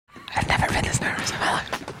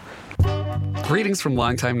Greetings from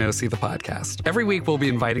Long Time No See, the podcast. Every week, we'll be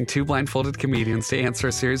inviting two blindfolded comedians to answer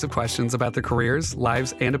a series of questions about their careers,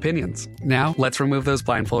 lives, and opinions. Now, let's remove those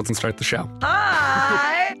blindfolds and start the show.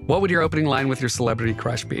 Hi! What would your opening line with your celebrity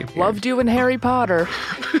crush be? Loved you in Harry Potter.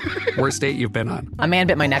 Worst date you've been on? A man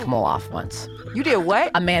bit my neck mole off once. You did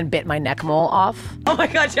what? A man bit my neck mole off. Oh my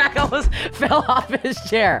God, Jack almost fell off his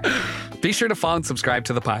chair. Be sure to follow and subscribe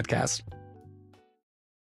to the podcast.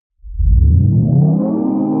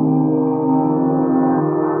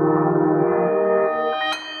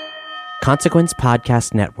 Consequence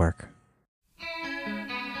Podcast Network.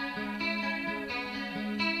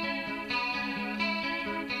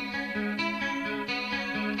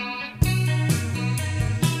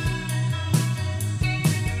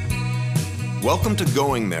 Welcome to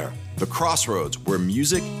Going There, the crossroads where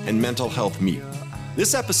music and mental health meet.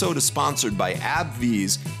 This episode is sponsored by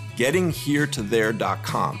AbbVie's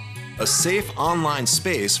GettingHereToThere.com, a safe online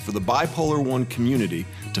space for the Bipolar I community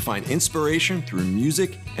to find inspiration through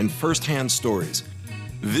music and firsthand stories.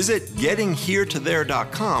 Visit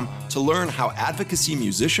GettingHereToThere.com to learn how advocacy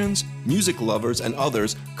musicians, music lovers, and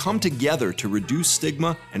others come together to reduce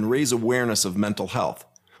stigma and raise awareness of mental health.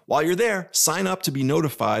 While you're there, sign up to be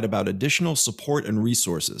notified about additional support and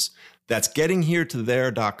resources. That's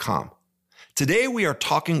GettingHereToThere.com. Today we are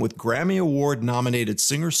talking with Grammy Award-nominated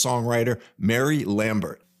singer-songwriter Mary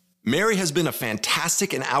Lambert. Mary has been a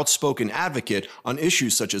fantastic and outspoken advocate on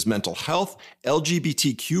issues such as mental health,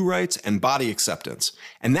 LGBTQ rights, and body acceptance.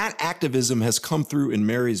 And that activism has come through in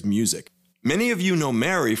Mary's music. Many of you know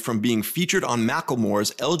Mary from being featured on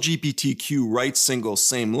Macklemore's LGBTQ rights single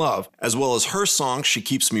Same Love, as well as her songs She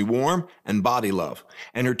Keeps Me Warm and Body Love.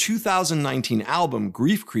 And her 2019 album,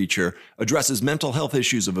 Grief Creature, addresses mental health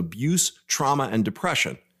issues of abuse, trauma, and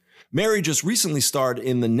depression. Mary just recently starred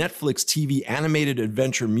in the Netflix TV animated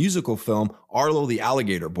adventure musical film Arlo the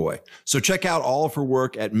Alligator Boy. So check out all of her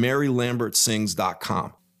work at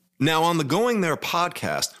MaryLambertSings.com. Now, on the Going There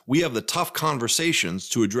podcast, we have the tough conversations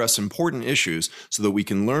to address important issues so that we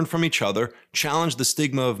can learn from each other, challenge the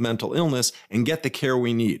stigma of mental illness, and get the care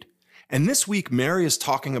we need. And this week, Mary is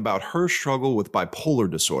talking about her struggle with bipolar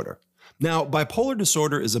disorder. Now, bipolar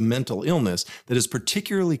disorder is a mental illness that is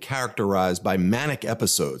particularly characterized by manic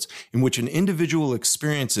episodes in which an individual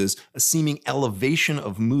experiences a seeming elevation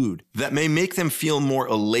of mood that may make them feel more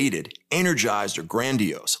elated, energized, or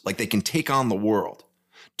grandiose, like they can take on the world.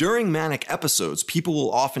 During manic episodes, people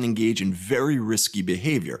will often engage in very risky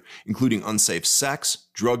behavior, including unsafe sex,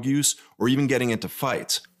 drug use, or even getting into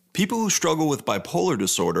fights. People who struggle with bipolar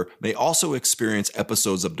disorder may also experience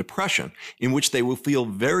episodes of depression, in which they will feel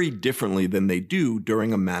very differently than they do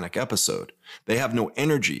during a manic episode. They have no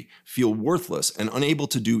energy, feel worthless, and unable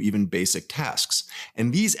to do even basic tasks.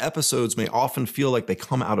 And these episodes may often feel like they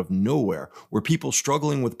come out of nowhere, where people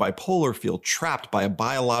struggling with bipolar feel trapped by a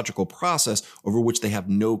biological process over which they have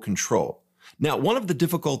no control. Now, one of the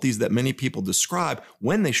difficulties that many people describe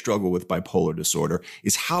when they struggle with bipolar disorder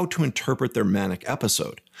is how to interpret their manic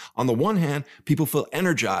episode. On the one hand, people feel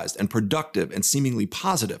energized and productive and seemingly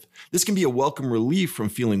positive. This can be a welcome relief from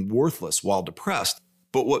feeling worthless while depressed.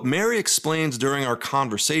 But what Mary explains during our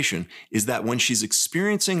conversation is that when she's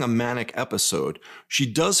experiencing a manic episode, she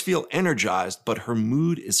does feel energized, but her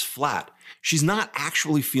mood is flat. She's not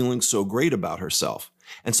actually feeling so great about herself.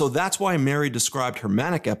 And so that's why Mary described her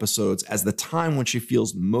manic episodes as the time when she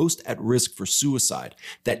feels most at risk for suicide,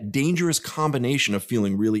 that dangerous combination of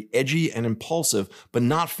feeling really edgy and impulsive, but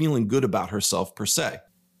not feeling good about herself per se.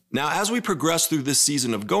 Now, as we progress through this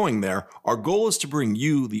season of Going There, our goal is to bring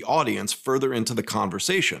you, the audience, further into the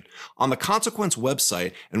conversation. On the Consequence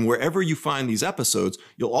website and wherever you find these episodes,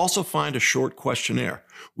 you'll also find a short questionnaire.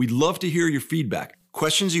 We'd love to hear your feedback.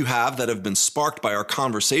 Questions you have that have been sparked by our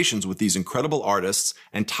conversations with these incredible artists,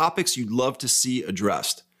 and topics you'd love to see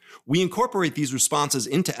addressed. We incorporate these responses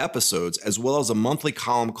into episodes as well as a monthly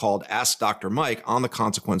column called Ask Dr. Mike on the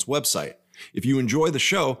Consequence website. If you enjoy the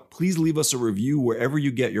show, please leave us a review wherever you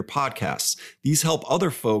get your podcasts. These help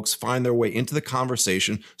other folks find their way into the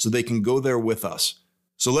conversation so they can go there with us.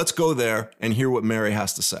 So let's go there and hear what Mary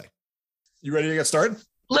has to say. You ready to get started?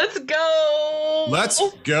 Let's go. Let's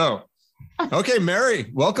go. Okay, Mary,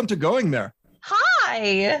 welcome to Going There.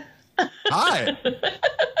 Hi. Hi.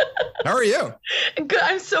 How are you? Good.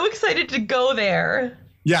 I'm so excited to go there.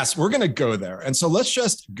 Yes, we're going to go there. And so let's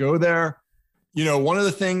just go there. You know, one of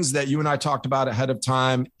the things that you and I talked about ahead of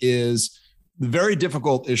time is the very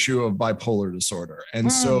difficult issue of bipolar disorder.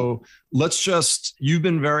 And so you've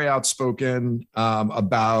been very outspoken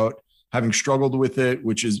about having struggled with it,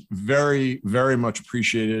 which is very, very much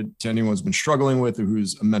appreciated to anyone who's been struggling with it,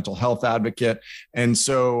 who's a mental health advocate. And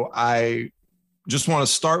so I just want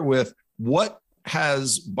to start with, what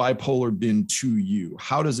has bipolar been to you?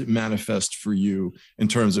 How does it manifest for you in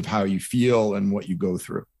terms of how you feel and what you go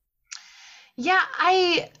through? Yeah,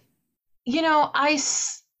 I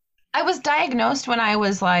was diagnosed when I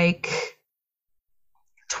was like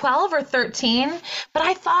 12 or 13, but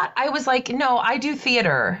I thought I was like, no, I do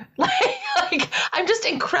theater. Like I'm just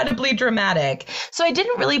incredibly dramatic. So I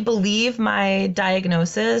didn't really believe my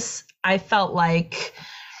diagnosis. I felt like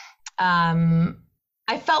I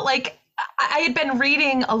had been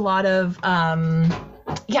reading a lot of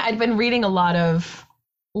I'd been reading a lot of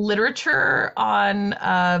literature on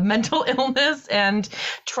mental illness and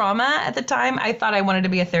trauma at the time. I thought I wanted to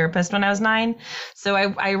be a therapist when I was 9. So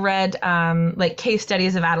I read like case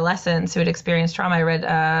studies of adolescents who had experienced trauma. I read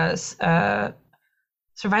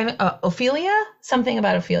Surviving Ophelia, something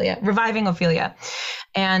about Ophelia, Reviving Ophelia.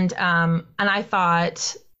 And I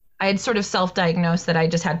thought, I had sort of self-diagnosed that I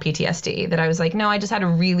just had PTSD, that I was like, no, I just had a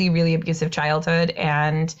really, really abusive childhood,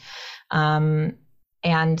 and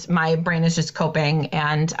my brain is just coping,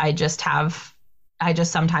 and I just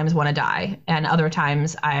sometimes want to die, and other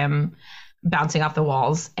times I am bouncing off the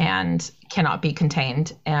walls and cannot be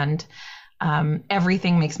contained, and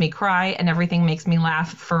everything makes me cry and everything makes me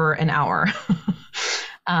laugh for an hour.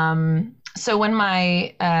 So when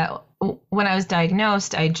I was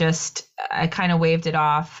diagnosed, I kind of waved it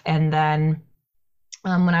off, and then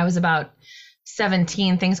when I was about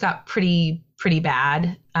 17, things got pretty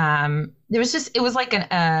bad. It was like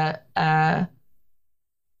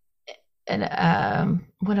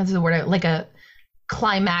what is the word? Like a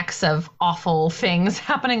climax of awful things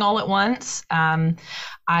happening all at once.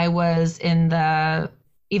 I was in the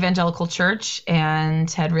evangelical church and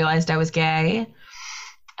had realized I was gay.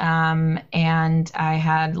 And I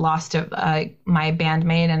had lost my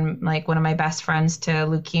bandmate and like one of my best friends to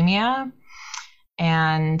leukemia.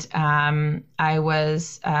 And I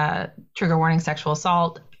was trigger warning sexual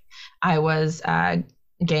assault. I was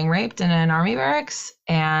gang raped in an army barracks,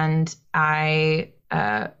 and I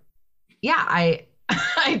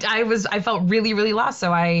felt really, really lost.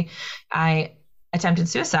 So I attempted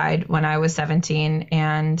suicide when I was 17,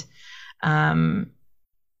 and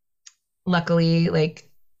luckily, like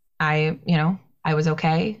I was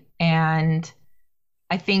okay. And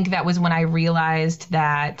I think that was when I realized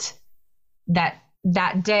that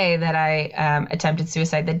day that I attempted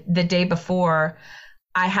suicide, the day before,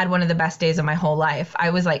 I had one of the best days of my whole life.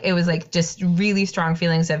 It was like just really strong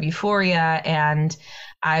feelings of euphoria. And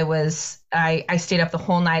I stayed up the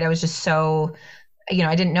whole night. I was just so,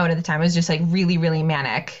 I didn't know it at the time. I was just like really, really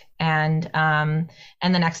manic. And the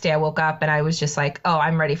next day I woke up and I was just like, oh,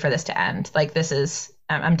 I'm ready for this to end. Like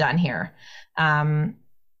I'm done here.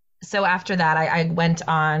 So after that, I went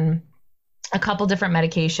on a couple different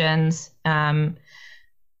medications.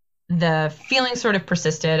 The feeling sort of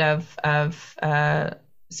persisted of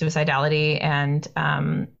suicidality. And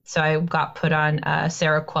so I got put on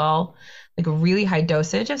Seroquel, like a really high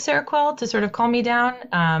dosage of Seroquel to sort of calm me down.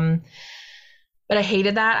 But I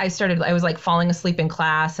hated that. I was like falling asleep in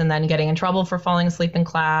class and then getting in trouble for falling asleep in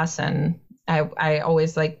class. And I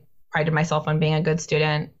always like prided myself on being a good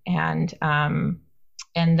student. And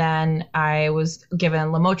then I was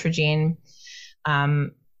given Lamotrigine.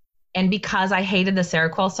 And because I hated the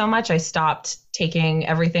Seroquel so much, I stopped taking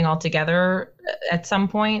everything altogether at some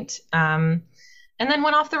point. And then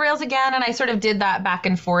went off the rails again. And I sort of did that back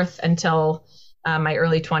and forth until my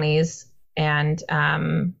early 20s. And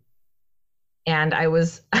I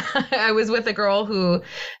was I was with a girl who,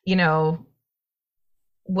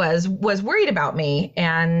 was worried about me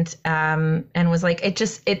and was like,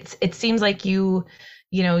 it seems like you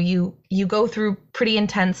go through pretty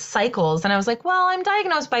intense cycles. And I was like, well, I'm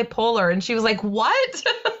diagnosed bipolar. And she was like, what?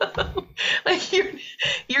 Like you're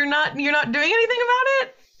not doing anything about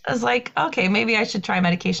it? I was like, okay, maybe I should try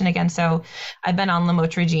medication again. So I've been on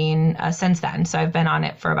Lamotrigine since then. So I've been on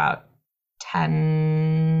it for about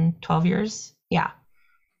 10, 12 years. Yeah.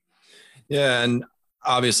 Yeah. And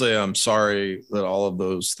obviously I'm sorry that all of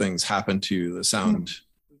those things happened to you that sound,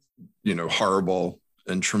 horrible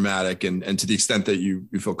and traumatic. And to the extent that you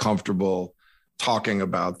feel comfortable talking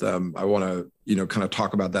about them, I want to, kind of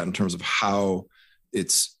talk about that in terms of how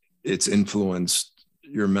it's influenced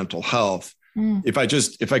your mental health. If I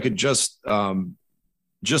could just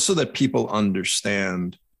so that people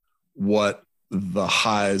understand what the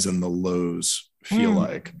highs and the lows feel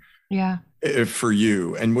like. Yeah. For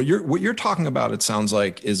you. And what you're talking about, it sounds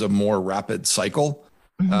like, is a more rapid cycle.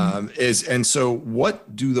 And so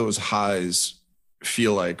what do those highs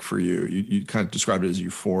feel like for you? You kind of described it as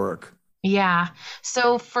euphoric. Yeah.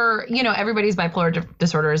 So for, everybody's bipolar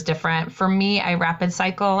disorder is different. For me, I rapid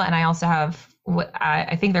cycle, and I also have what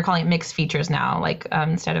I think they're calling it mixed features now, like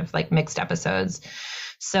instead of like mixed episodes.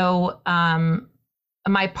 So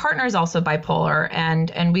my partner is also bipolar,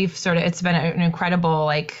 and we've it's been an incredible,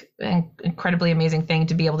 like incredibly amazing thing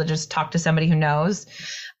to be able to just talk to somebody who knows.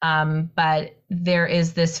 But there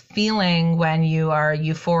is this feeling when you are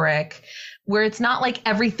euphoric where it's not like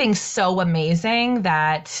everything's so amazing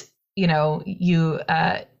that,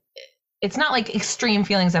 it's not like extreme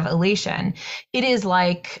feelings of elation. It is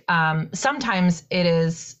like, sometimes it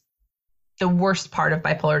is the worst part of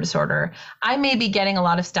bipolar disorder. I may be getting a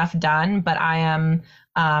lot of stuff done, but I am,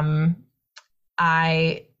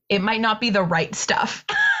 it might not be the right stuff.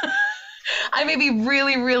 I may be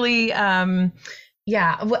really, really, I'm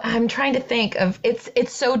trying to think of,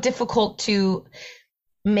 it's so difficult to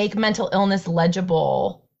make mental illness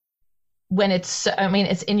legible when it's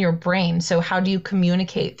in your brain. So how do you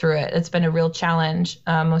communicate through it? It's been a real challenge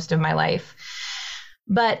most of my life.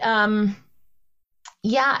 But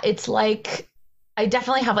it's like I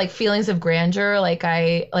definitely have like feelings of grandeur. Like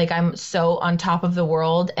I'm so on top of the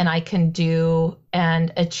world, and I can do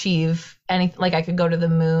and achieve anything. Like I could go to the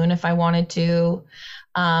moon if I wanted to.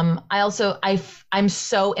 I'm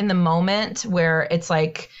so in the moment where it's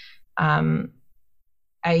like I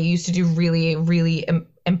used to do really, really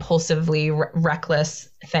impulsively reckless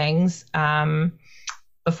things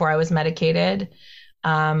before I was medicated.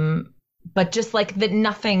 But just like that,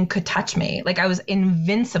 nothing could touch me. Like I was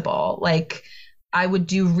invincible. Like I would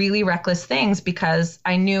do really reckless things because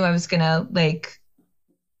I knew I was gonna like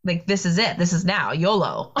this is it. This is now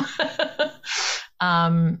YOLO.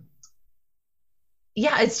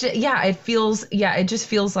 It just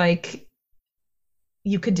feels like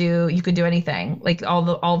you could do anything. Like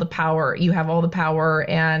all the power, you have all the power.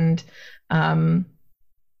 And I'm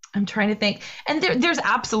trying to think, and there's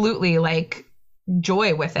absolutely like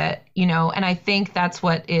joy with it, and I think that's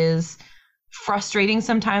what is frustrating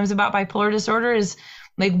sometimes about bipolar disorder is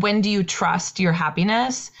like, when do you trust your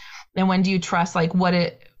happiness, and when do you trust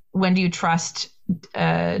when do you trust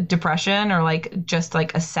depression, or like just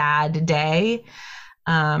like a sad day,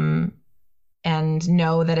 and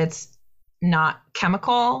know that it's not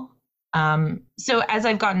chemical. So as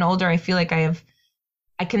I've gotten older, I feel like I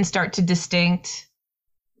can start to distinct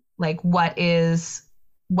like what's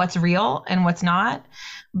real and what's not.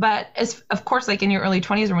 But of course, like in your early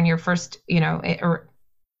 20s, or when you're first, or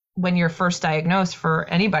when you're first diagnosed for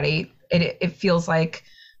anybody, it feels like,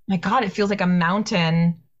 my God, it feels like a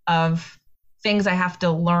mountain of things I have to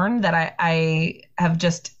learn that I have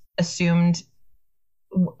just assumed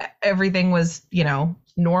everything was,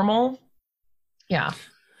 normal. Yeah.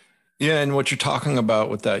 Yeah. And what you're talking about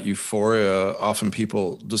with that euphoria, often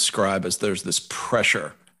people describe as there's this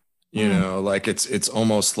pressure, like it's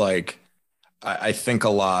almost like I think a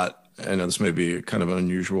lot, I know this may be kind of an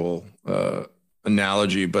unusual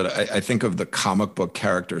analogy, but I think of the comic book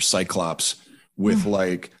character Cyclops with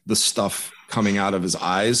like the stuff coming out of his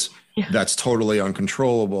eyes. Yeah. That's totally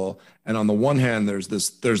uncontrollable. And on the one hand, there's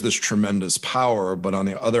this tremendous power, but on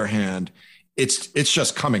the other hand, it's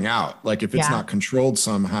just coming out. Like if it's not controlled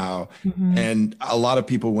somehow. Mm-hmm. And a lot of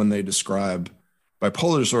people, when they describe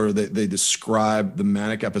bipolar disorder, they describe the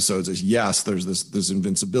manic episodes as, yes, there's this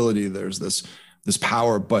invincibility, there's this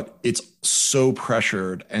power, but it's so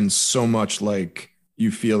pressured and so much like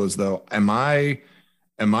you feel as though, am I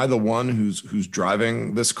the one who's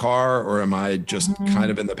driving this car, or am I just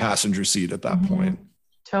kind of in the passenger seat at that point?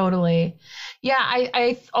 Totally. Yeah.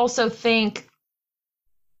 I also think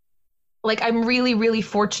like I'm really, really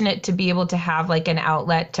fortunate to be able to have like an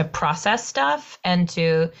outlet to process stuff and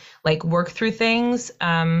to like work through things.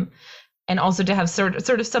 And also to have sort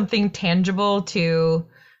of something tangible to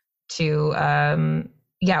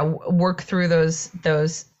work through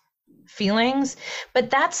those feelings.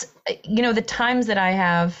 But that's, the times that I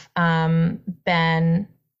have been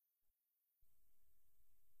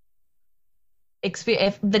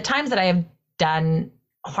the times that I have done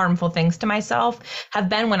harmful things to myself have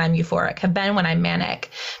been when I'm euphoric, have been when I'm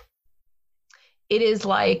manic. It is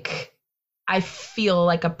like I feel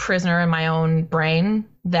like a prisoner in my own brain,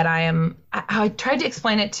 that I tried to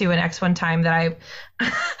explain it to an ex one time that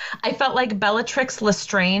I felt like Bellatrix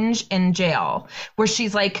Lestrange in jail, where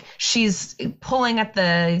she's pulling at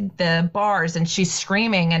the bars and she's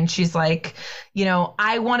screaming and she's like,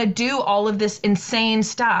 I want to do all of this insane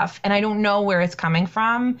stuff and I don't know where it's coming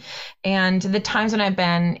from. And the times when I've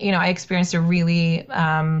been, I experienced a really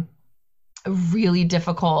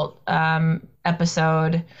difficult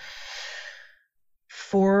episode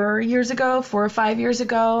 4 or 5 years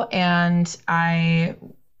ago, and I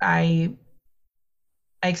I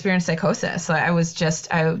experienced psychosis. I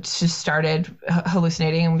just started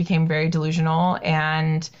hallucinating and became very delusional.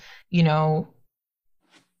 And, you know,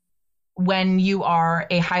 when you are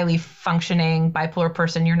a highly functioning bipolar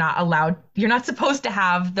person, you're not supposed to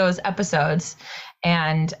have those episodes.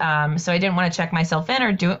 And so I didn't want to check myself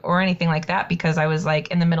in or anything like that, because I was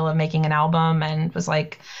like in the middle of making an album and was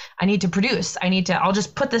like, I need to produce. I'll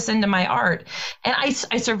just put this into my art. And I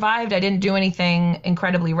survived. I didn't do anything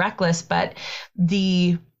incredibly reckless, but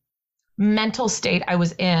the mental state I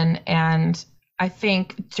was in, and I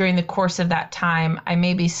think during the course of that time, I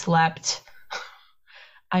maybe slept,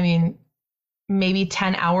 maybe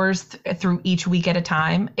 10 hours through each week at a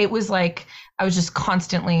time. It was like I was just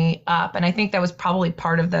constantly up. And I think that was probably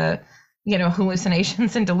part of the, you know,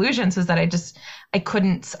 hallucinations and delusions, is that I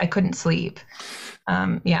couldn't sleep.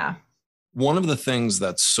 Yeah. One of the things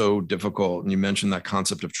that's so difficult, and you mentioned that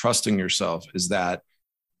concept of trusting yourself, is that,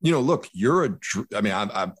 you know, look,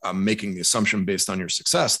 I'm making the assumption based on your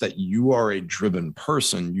success that you are a driven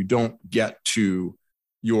person. You don't get to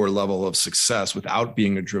your level of success without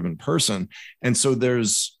being a driven person. And so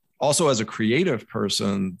there's also, as a creative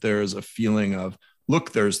person, there's a feeling of,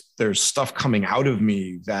 look, there's stuff coming out of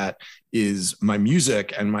me that is my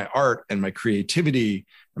music and my art and my creativity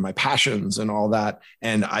and my passions and all that.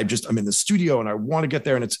 And I'm in the studio and I want to get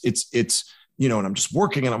there. And it's, you know, and I'm just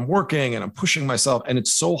working and I'm pushing myself. And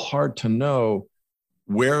it's so hard to know,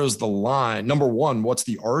 where's the line? Number one, what's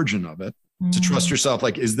the origin of it? To trust yourself.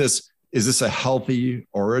 Like, is this a healthy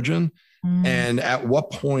origin? And at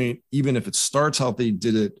what point, even if it starts healthy,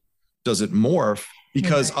 does it morph?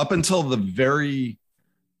 Because up until the very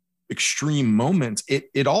extreme moments,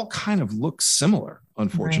 it all kind of looks similar,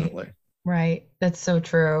 unfortunately. Right. That's so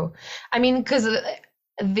true. I mean, because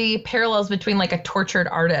the parallels between like a tortured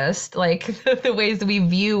artist, like the ways that we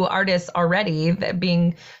view artists already, that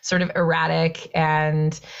being sort of erratic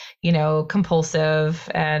and, you know, compulsive,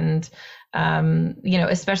 and you know,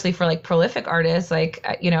 especially for like prolific artists, like,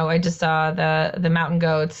 you know, I just saw the Mountain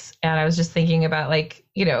Goats, and I was just thinking about, like,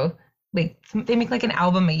 you know, like they make like an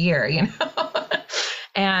album a year, you know,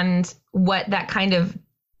 and what that kind of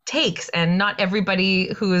takes. And not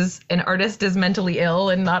everybody who's an artist is mentally ill,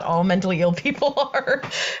 and not all mentally ill people are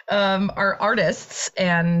artists.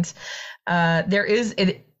 And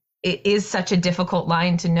it is such a difficult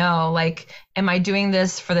line to know, like, am I doing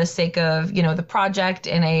this for the sake of, you know, the project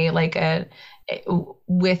in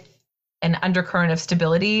with an undercurrent of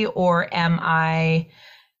stability, or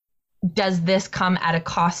does this come at a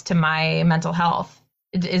cost to my mental health?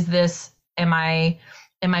 Am I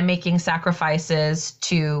making sacrifices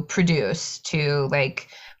to produce, to like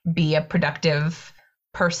be a productive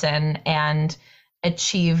person and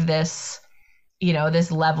achieve this, you know,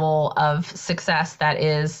 this level of success that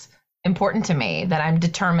is important to me, that I'm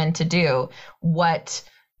determined to do? What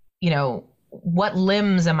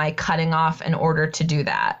limbs am I cutting off in order to do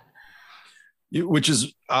that? Which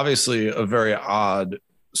is obviously a very odd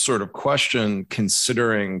sort of question,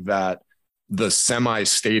 considering that the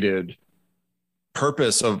semi-stated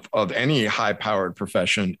purpose of any high-powered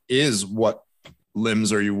profession is, what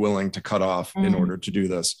limbs are you willing to cut off in order to do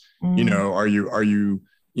this? You know, are you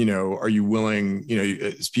willing, you know,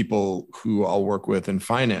 as people who I'll work with in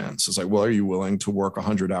finance, it's like, well, are you willing to work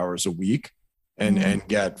 100 hours a week and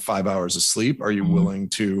get 5 hours of sleep? Are you willing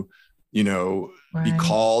to, you know, be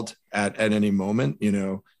called at any moment, you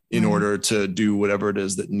know, in order to do whatever it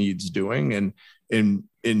is that needs doing? And in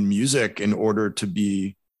music, in order to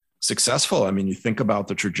be successful, I mean, you think about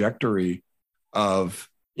the trajectory of,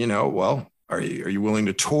 you know, well, are you willing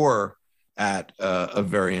to tour at a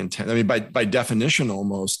very intense, I mean, by definition,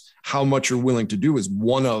 almost how much you're willing to do is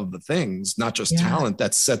one of the things, not just talent,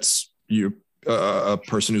 that sets you a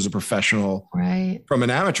person who's a professional from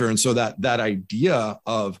an amateur. And so that idea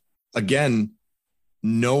of, again,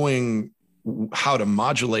 knowing how to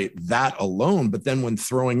modulate that alone, but then when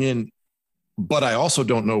throwing in, but I also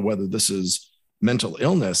don't know whether this is mental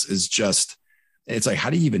illness, is just, it's like, how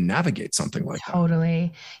do you even navigate something like that?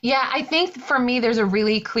 Totally. Yeah. I think for me, there's a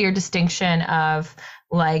really clear distinction of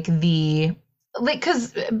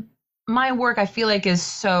because my work, I feel like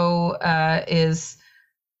there's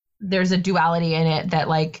a duality in it, that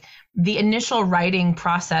like the initial writing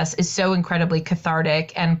process is so incredibly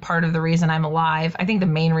cathartic, and part of the reason I'm alive, I think the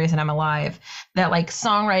main reason I'm alive, that like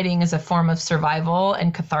songwriting is a form of survival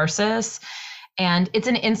and catharsis, and it's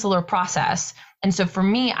an insular process. And so for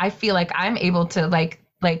me, I feel like I'm able to like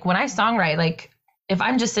when I songwrite, like if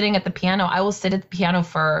I'm just sitting at the piano, I will sit at the piano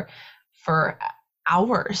for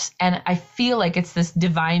hours, and I feel like it's this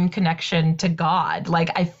divine connection to God.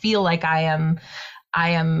 Like I feel like I am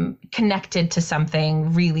I am connected to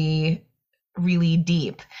something really, really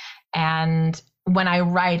deep. And when I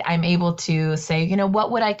write, I'm able to say, you know, what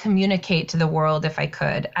would I communicate to the world if I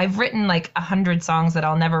could? I've written like 100 songs that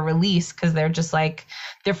I'll never release because they're just like,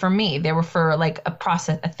 they're for me. They were for like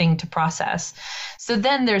a thing to process. So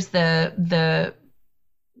then there's the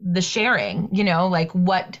sharing, you know, like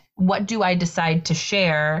what do I decide to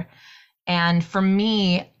share? And for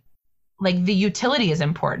me, like the utility is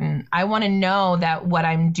important. I want to know that what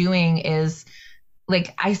I'm doing is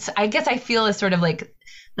like, I guess I feel a sort of like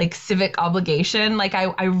civic obligation. Like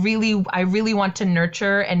I really want to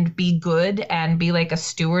nurture and be good and be like a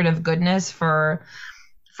steward of goodness for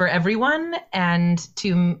everyone and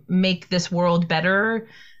to make this world better.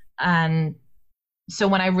 And so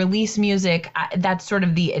when I release music, that's sort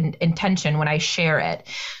of the intention when I share it.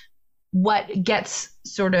 What gets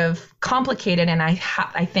sort of complicated, and I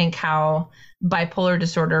think how bipolar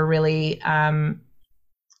disorder really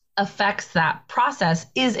affects that process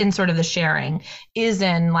is in sort of the sharing, is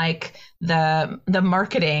in like the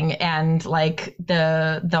marketing and like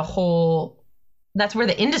the whole, that's where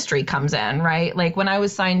the industry comes in, right? Like when I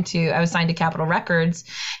was signed to Capitol Records,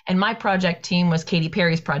 and my project team was Katy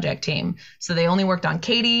Perry's project team. So they only worked on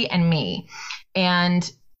Katy and me.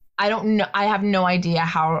 And I don't know, I have no idea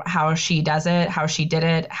how she does it, how she did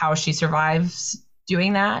it, how she survives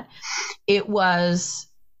doing that. It was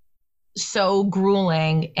so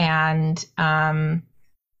grueling and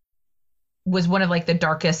was one of like the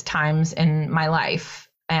darkest times in my life.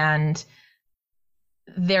 And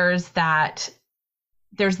there's that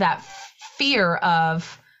fear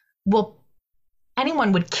of, well,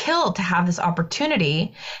 anyone would kill to have this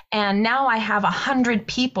opportunity. And now I have 100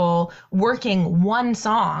 people working one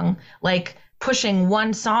song, like pushing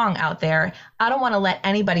one song out there. I don't want to let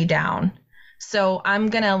anybody down. So I'm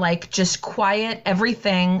going to like just quiet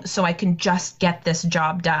everything so I can just get this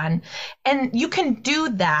job done. And you can do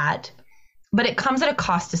that, but it comes at a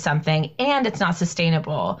cost to something and it's not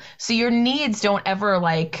sustainable. So your needs don't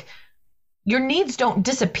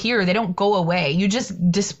disappear. They don't go away. You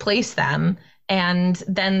just displace them. And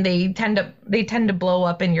then they tend to blow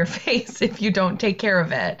up in your face if you don't take care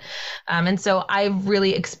of it. And so I've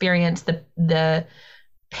really experienced the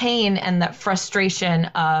pain and that frustration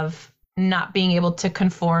of not being able to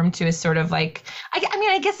conform to a sort of like,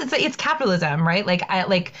 I guess it's capitalism, right?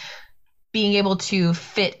 Like being able to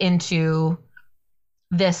fit into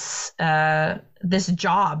this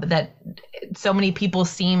job that so many people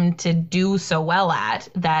seem to do so well at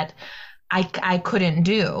that I couldn't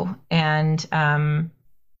do. And and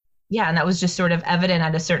that was just sort of evident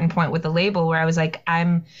at a certain point with the label where I was like,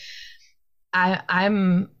 I'm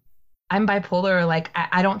bipolar. Like,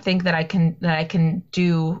 I don't think that I can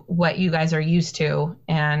do what you guys are used to.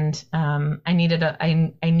 And I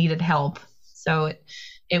needed help. So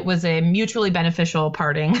it was a mutually beneficial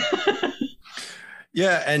parting.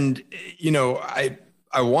 Yeah. And, you know,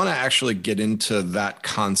 I want to actually get into that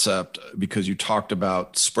concept because you talked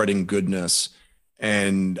about spreading goodness,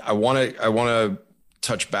 and I want to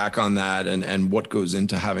touch back on that and what goes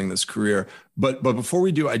into having this career. But before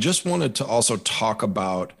we do, I just wanted to also talk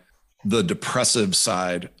about the depressive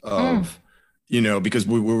side of, you know, because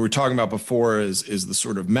we were talking about before is the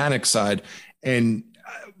sort of manic side. And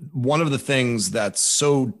one of the things that's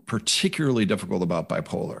so particularly difficult about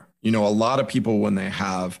bipolar, you know, a lot of people when they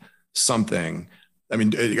have something, I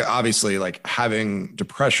mean, obviously, like having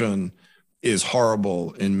depression is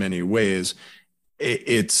horrible in many ways.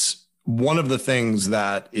 It's one of the things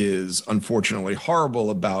that is unfortunately horrible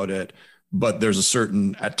about it, but there's a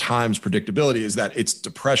certain, at times, predictability is that it's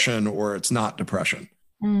depression or it's not depression,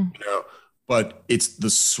 you know, but it's the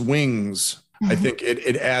swings. I think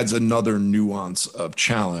it adds another nuance of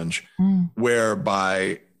challenge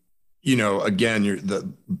whereby, you know, again,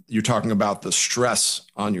 you're talking about the stress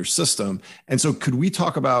on your system. And so could we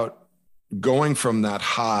talk about going from that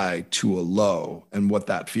high to a low and what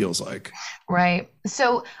that feels like? Right.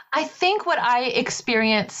 So I think what I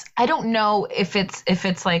experience, I don't know if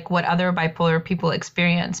it's like what other bipolar people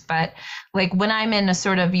experience, but like when I'm in a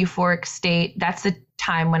sort of euphoric state, that's the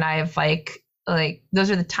time when I've like those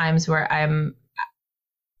are the times where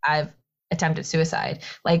I've attempted suicide.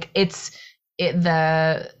 Like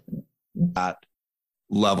that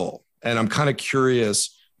level. And I'm kind of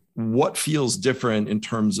curious what feels different in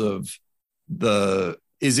terms of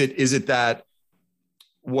is it that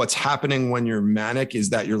what's happening when you're manic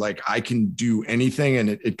is that you're like, I can do anything and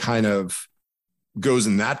it kind of goes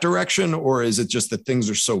in that direction? Or is it just that things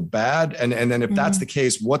are so bad? And then if that's the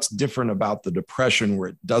case, what's different about the depression where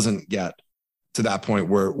it doesn't get to that point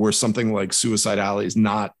where something like suicidality is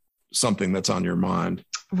not something that's on your mind?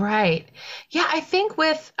 Right. Yeah, I think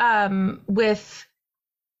with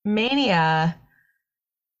mania,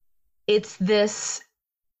 it's this.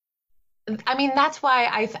 I mean, that's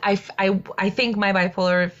why I think my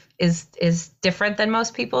bipolar is different than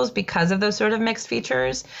most people's because of those sort of mixed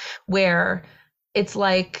features, where it's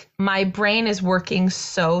like my brain is working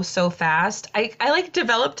so fast. I like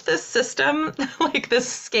developed this system, like this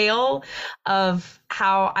scale of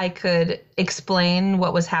how I could explain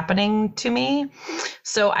what was happening to me.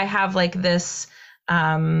 So I have like this,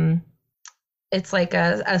 it's like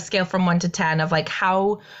a scale from 1 to 10 of like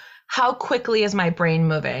how quickly is my brain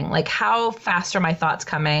moving? Like how fast are my thoughts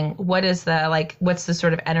coming? What's the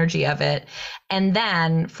sort of energy of it? And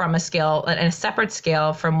then from a separate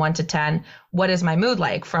scale from 1 to 10, what is my mood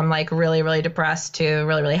like from like really, really depressed to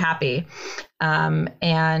really, really happy?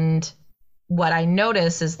 And what I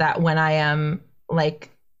notice is that when I am like,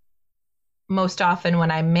 most often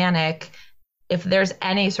when I'm manic, if there's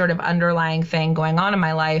any sort of underlying thing going on in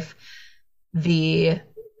my life, the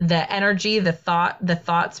energy, the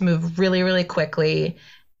thoughts move really, really quickly,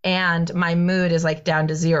 and my mood is like down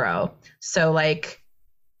to 0. So like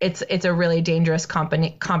it's a really dangerous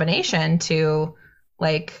combination to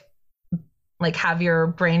like have your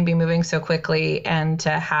brain be moving so quickly and to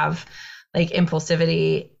have like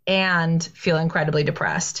impulsivity and feel incredibly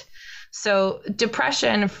depressed. So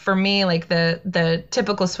depression for me, like the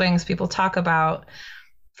typical swings people talk about,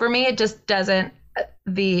 for me it just doesn't,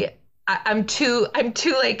 I'm too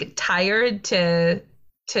like tired to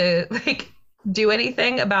like do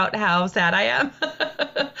anything about how sad I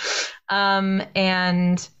am.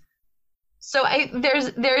 And so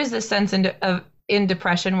there is this sense in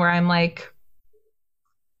depression where I'm like,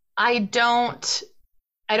 I don't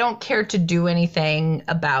care to do anything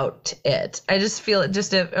about it. I just feel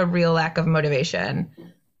just a real lack of motivation.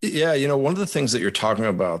 Yeah, one of the things that you're talking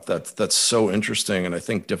about that's so interesting, and I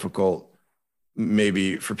think difficult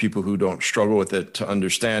maybe for people who don't struggle with it to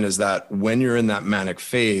understand, is that when you're in that manic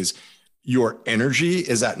phase, your energy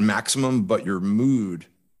is at maximum, but your mood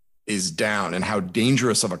is down, and how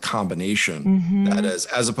dangerous of a combination that is,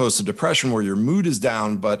 as opposed to depression where your mood is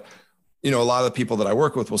down. But, a lot of the people that I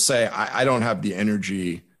work with will say, I don't have the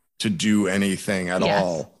energy to do anything at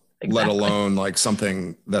all, exactly, let alone like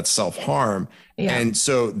something that's self-harm. Yeah. And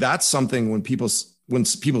so that's something when people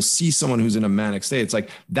see someone who's in a manic state, it's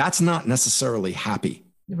like, that's not necessarily happy.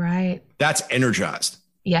 Right. That's energized.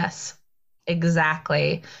 Yes,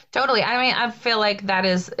 exactly. Totally. I mean, I feel like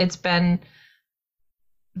it's been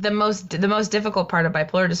the most difficult part of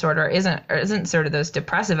bipolar disorder isn't sort of those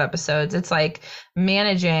depressive episodes. It's like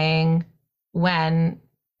managing when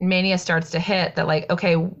mania starts to hit, that like,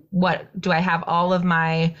 okay, what do I have all of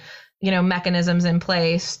my, mechanisms in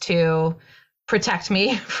place to protect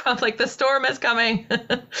me from like the storm is coming?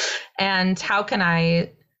 And how can I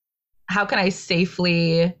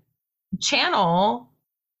safely channel,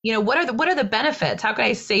 what are the benefits? How can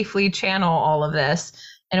I safely channel all of this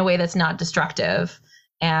in a way that's not destructive?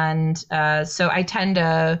 And so I tend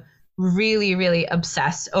to really, really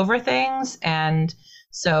obsess over things. And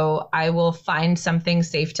so I will find something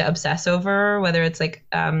safe to obsess over, whether it's like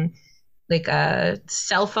a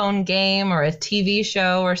cell phone game or a TV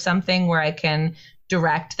show or something where I can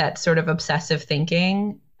direct that sort of obsessive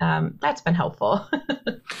thinking. That's been helpful.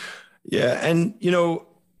 Yeah. And,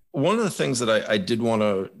 one of the things that I did want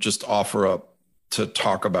to just offer up to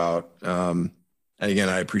talk about, and again,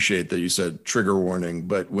 I appreciate that you said trigger warning,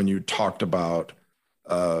 but when you talked about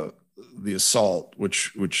the assault,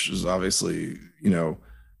 which is obviously, an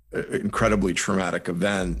incredibly traumatic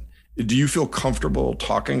event, do you feel comfortable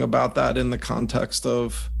talking about that in the context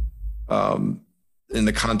of how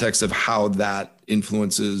that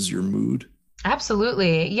influences your mood?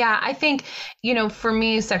 Absolutely. Yeah, I think, for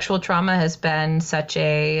me, sexual trauma has been such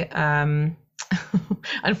a,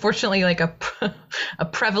 unfortunately, like a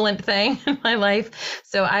prevalent thing in my life.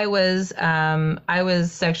 So I was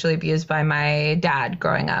sexually abused by my dad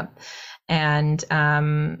growing up. And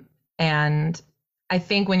I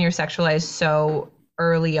think when you're sexualized so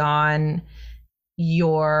early on,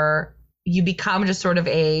 you become just sort of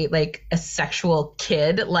a sexual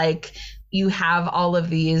kid. Like you have all of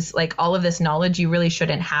this knowledge you really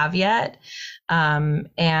shouldn't have yet.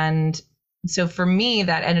 And so for me,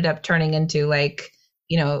 that ended up turning into I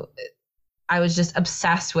was just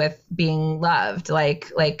obsessed with being loved,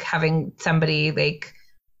 like having somebody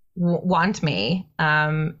want me.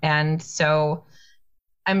 And so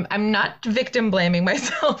I'm not victim blaming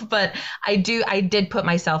myself, but I did put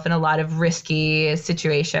myself in a lot of risky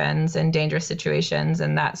situations and dangerous situations,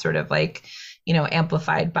 and that sort of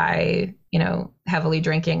amplified by, heavily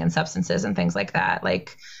drinking and substances and things like that.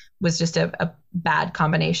 Like was just a bad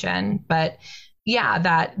combination. But yeah,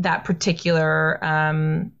 that particular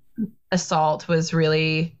assault was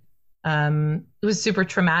really it was super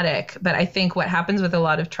traumatic. But I think what happens with a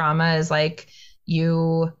lot of trauma is like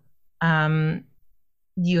you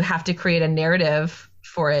have to create a narrative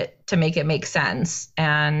for it to make it make sense.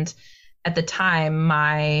 And at the time,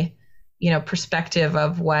 my perspective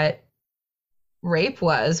of what rape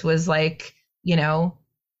was like, a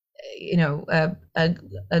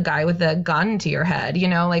guy with a gun to your head,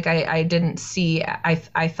 like I didn't see,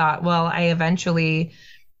 I thought, well, I eventually,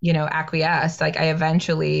 acquiesced, like I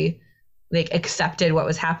eventually like accepted what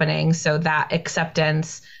was happening. So that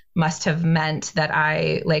acceptance must have meant that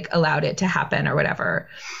I like allowed it to happen or whatever.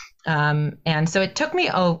 And so it took me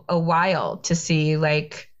a while to see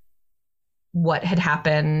like what had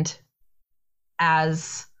happened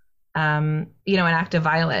as, an act of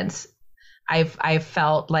violence. I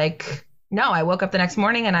felt like, no, I woke up the next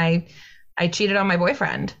morning and I cheated on my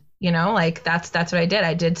boyfriend, like that's what I did.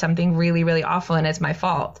 I did something really, really awful and it's my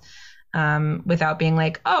fault. Without being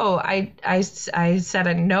like, oh, I said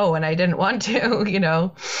a no and I didn't want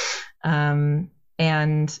to,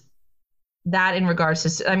 and that in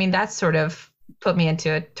regards to, that sort of put me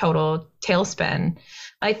into a total tailspin.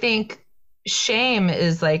 I think shame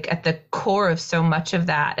is like at the core of so much of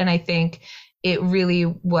that. And I think it really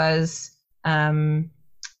was,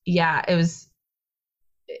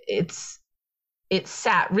 it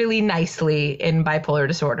sat really nicely in bipolar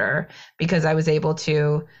disorder because I was able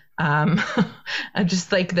to,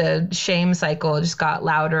 just like the shame cycle just got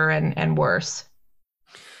louder and worse.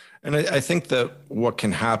 And I think that what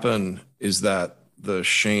can happen is that the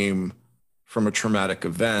shame from a traumatic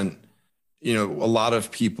event, a lot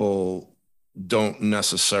of people don't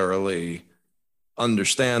necessarily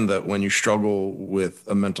understand that when you struggle with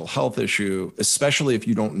a mental health issue, especially if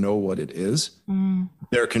you don't know what it is,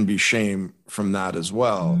 there can be shame from that as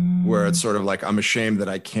well, where it's sort of like, I'm ashamed that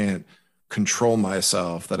I can't control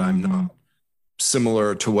myself, that I'm not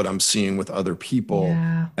similar to what I'm seeing with other people.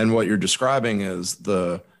 Yeah. And what you're describing is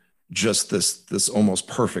this almost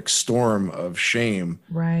perfect storm of shame.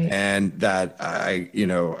 Right. And that I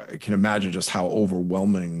can imagine just how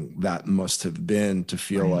overwhelming that must have been to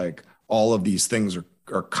feel like all of these things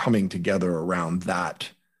are coming together around that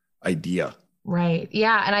idea. Right.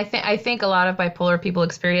 Yeah. And I think a lot of bipolar people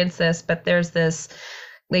experience this, but there's this,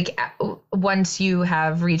 like, once you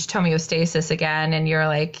have reached homeostasis again and you're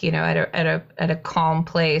like, at a calm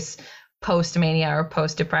place, post mania or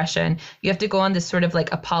post depression, you have to go on this sort of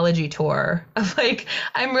like apology tour of like,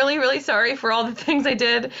 I'm really, really sorry for all the things I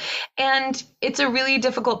did. And it's a really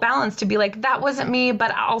difficult balance to be like, that wasn't me,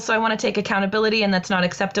 but also I want to take accountability and that's not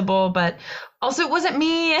acceptable, but also it wasn't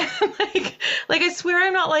me. like I swear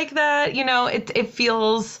I'm not like that. It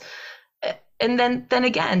feels, and then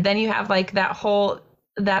again, then you have like that whole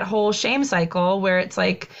shame cycle where it's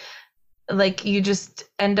like you just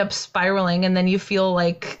end up spiraling and then you feel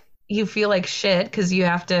like shit because you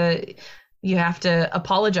have to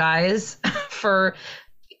apologize for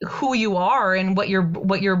who you are and what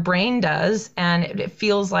your brain does, and it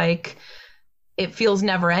feels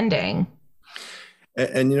never ending.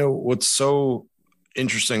 And what's so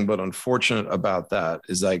interesting but unfortunate about that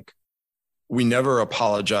is like we never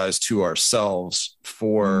apologize to ourselves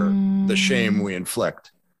for the shame we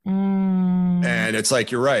inflict. And it's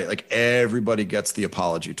like, you're right, like everybody gets the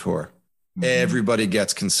apology tour. Everybody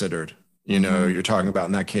gets considered. You're talking about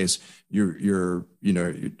in that case, your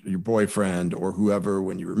boyfriend or whoever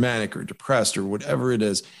when you were manic or depressed or whatever it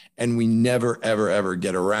is. And we never, ever, ever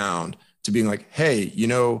get around to being like, hey,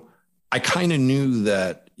 I kind of knew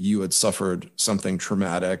that you had suffered something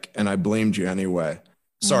traumatic and I blamed you anyway.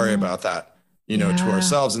 Sorry about that, to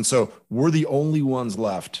ourselves. And so we're the only ones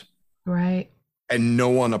left. Right. And no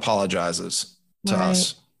one apologizes to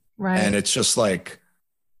us. Right. And it's just like,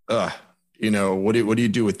 what do you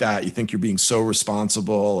do with that? You think you're being so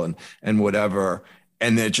responsible and whatever.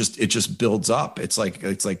 And then it just builds up. It's like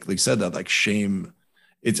you said, that like shame.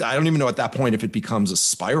 I don't even know at that point if it becomes a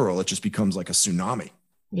spiral, it just becomes like a tsunami.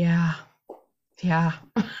 Yeah. Yeah.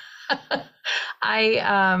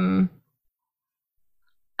 I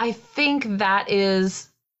think that's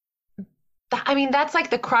like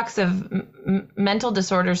the crux of mental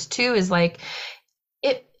disorders too, is like,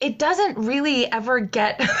 it doesn't really ever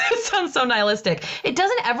get, it sounds so nihilistic. It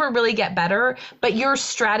doesn't ever really get better, but your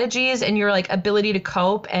strategies and your like ability to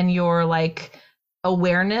cope and your like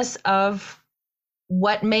awareness of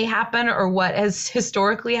what may happen or what has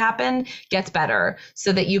historically happened gets better,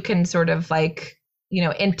 so that you can sort of like,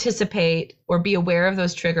 anticipate or be aware of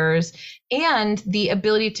those triggers. And the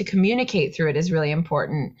ability to communicate through it is really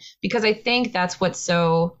important, because I think that's what's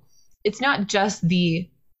so it's not just the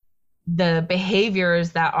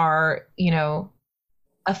behaviors that are,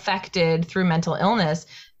 affected through mental illness.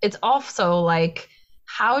 It's also like,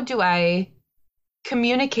 how do I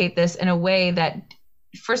communicate this in a way that,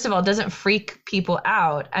 first of all, doesn't freak people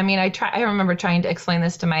out? I mean, I remember trying to explain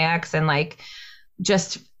this to my ex, and like,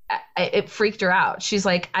 it freaked her out. She's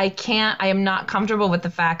like, I am not comfortable with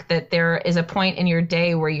the fact that there is a point in your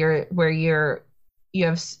day where you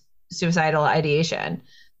have suicidal ideation.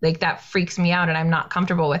 Like, that freaks me out, and I'm not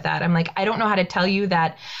comfortable with that. I'm like, I don't know how to tell you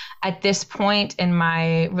that at this point in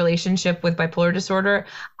my relationship with bipolar disorder,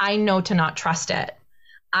 I know to not trust it.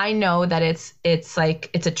 I know that it's like,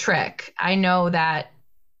 it's a trick. I know that,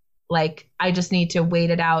 like, I just need to wait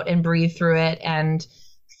it out and breathe through it and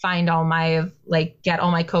find get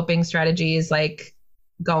all my coping strategies like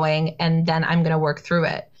going, and then I'm going to work through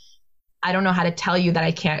it. I don't know how to tell you that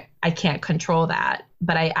I can't control that,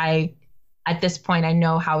 but I at this point, I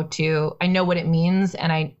know what it means.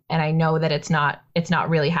 And I know that it's not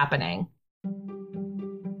really happening.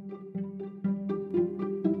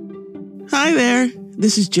 Hi there.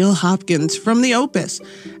 This is Jill Hopkins from The Opus.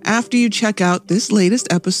 After you check out this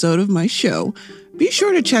latest episode of my show, be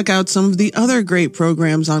sure to check out some of the other great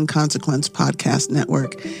programs on Consequence Podcast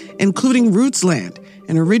Network, including Rootsland,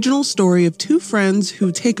 an original story of two friends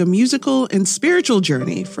who take a musical and spiritual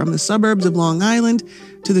journey from the suburbs of Long Island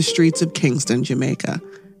to the streets of Kingston, Jamaica.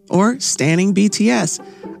 Or Standing BTS,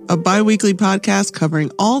 a bi-weekly podcast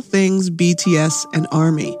covering all things BTS and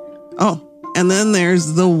ARMY. Oh, and then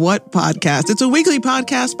there's The What Podcast. It's a weekly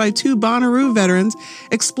podcast by two Bonnaroo veterans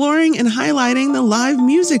exploring and highlighting the live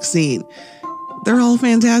music scene. They're all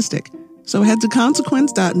fantastic. So head to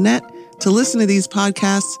consequence.net to listen to these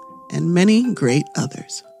podcasts and many great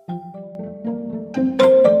others.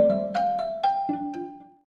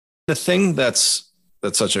 The thing that's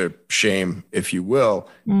such a shame, if you will,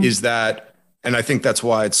 is that, and I think that's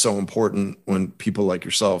why it's so important when people like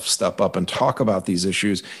yourself step up and talk about these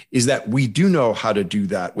issues, is that we do know how to do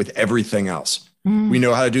that with everything else. We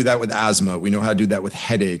know how to do that with asthma. We know how to do that with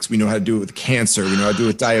headaches. We know how to do it with cancer. We know how to do it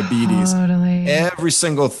with diabetes. Totally. Every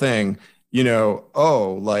single thing, I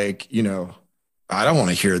don't want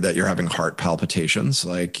to hear that you're having heart palpitations.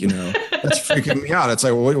 Like, that's freaking me out. It's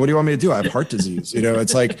like, well, what do you want me to do? I have heart disease.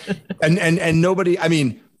 It's like, and nobody, I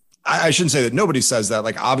mean, I shouldn't say that nobody says that.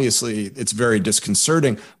 Like, obviously it's very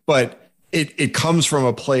disconcerting, but it comes from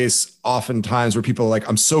a place oftentimes where people are like,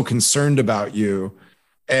 I'm so concerned about you.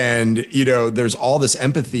 And, there's all this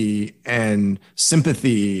empathy and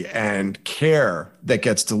sympathy and care that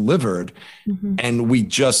gets delivered. Mm-hmm. And we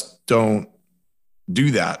just don't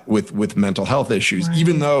do that with mental health issues, right.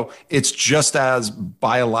 Even though it's just as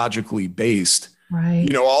biologically based, right?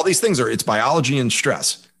 All these things it's biology and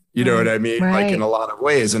stress, you know what I mean? Right. Like in a lot of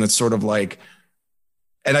ways. And it's sort of like,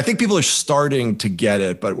 and I think people are starting to get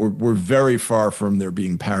it, but we're very far from there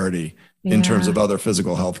being parity in terms of other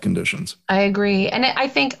physical health conditions. I agree. And I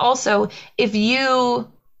think also if you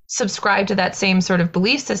subscribe to that same sort of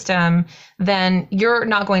belief system, then you're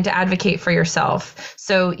not going to advocate for yourself.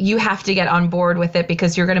 So you have to get on board with it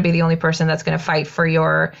because you're going to be the only person that's going to fight for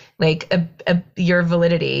your your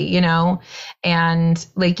validity, and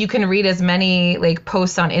like you can read as many like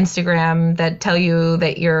posts on Instagram that tell you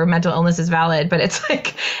that your mental illness is valid, but it's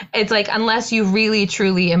like unless you really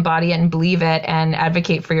truly embody it and believe it and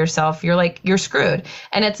advocate for yourself, you're screwed.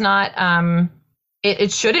 And it's not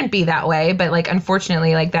it shouldn't be that way, but like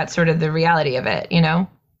unfortunately, like that's sort of the reality of it,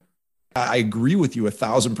 I agree with you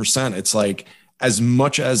 1,000%. It's like, as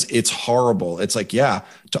much as it's horrible, it's like, to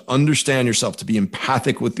understand yourself, to be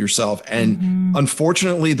empathic with yourself. And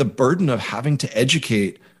unfortunately, the burden of having to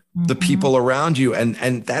educate the people around you. And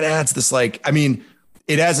that adds this,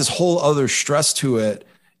 it adds this whole other stress to it.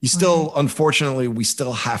 You still, unfortunately, we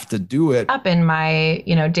still have to do it. Up in my,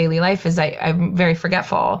 daily life is I'm very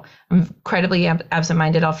forgetful. I'm incredibly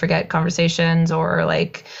absent-minded. I'll forget conversations or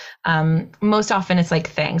most often it's like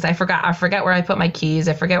things. I forget where I put my keys.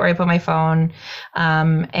 I forget where I put my phone.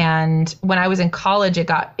 And when I was in college, it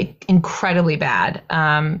got incredibly bad.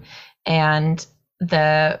 And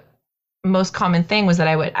the most common thing was that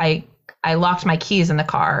I locked my keys in the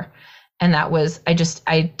car. And that was, I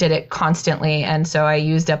did it constantly. And so I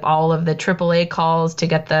used up all of the AAA calls to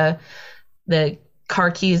get the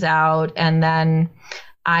car keys out. And then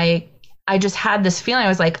I just had this feeling. I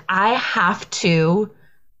was like, I have to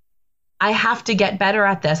get better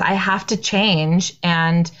at this. I have to change.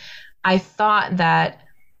 And I thought that,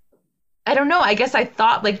 I don't know, I guess I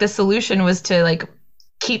thought the solution was to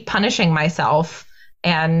keep punishing myself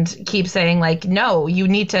and keep saying no, you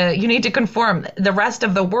need to conform. The rest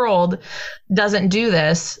of the world doesn't do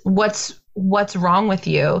this. What's what's wrong with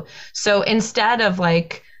you? So instead of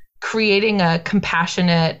like creating a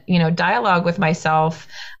compassionate, dialogue with myself,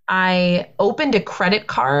 I opened a credit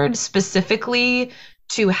card specifically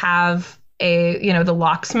to have the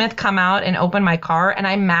locksmith come out and open my car, and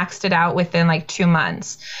I maxed it out within like 2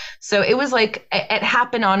 months. So it was like, it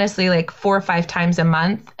happened honestly like 4 or 5 times a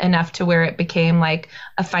month, enough to where it became like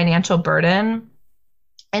a financial burden.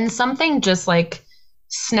 And something just like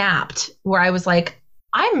snapped where I was like,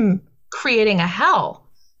 I'm creating a hell.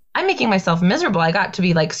 I'm making myself miserable. I got to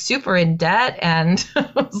be like super in debt, and I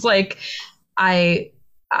was like, how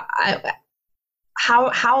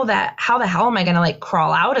the hell am I going to like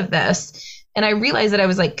crawl out of this? And I realized that I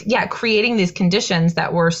was like, creating these conditions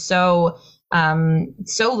that were so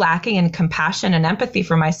lacking in compassion and empathy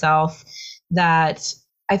for myself, that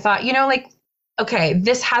I thought, okay,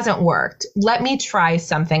 this hasn't worked. Let me try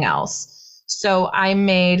something else. So I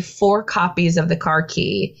made 4 copies of the car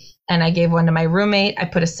key, and I gave one to my roommate. I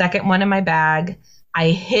put a second one in my bag. I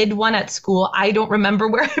hid one at school. I don't remember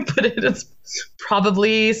where I put it. It's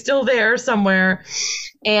probably still there somewhere.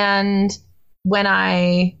 And when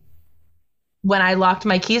I locked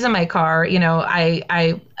my keys in my car,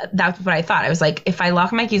 I that's what I thought. I was like, if I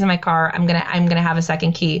lock my keys in my car, I'm gonna have a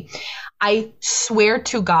second key. I swear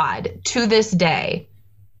to God, to this day,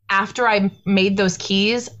 after I made those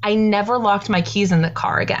keys, I never locked my keys in the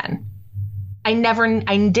car again. I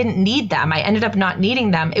didn't need them. I ended up not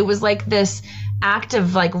needing them. It was like this act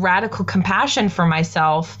of like radical compassion for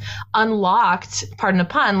myself unlocked, pardon the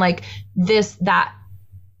pun, like this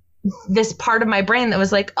part of my brain that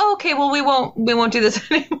was like, oh, okay, well, we won't do this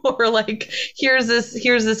anymore. Like, here's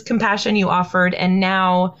this compassion you offered, and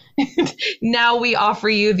now we offer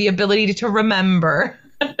you the ability to remember.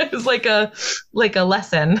 It's like a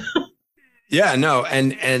lesson. Yeah, no.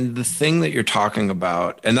 And the thing that you're talking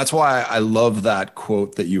about, and that's why I love that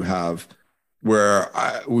quote that you have, where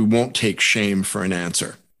we won't take shame for an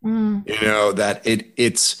answer. That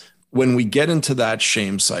it's when we get into that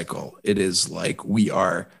shame cycle, it is like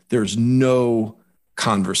there's no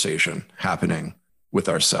conversation happening with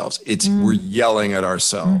ourselves. We're yelling at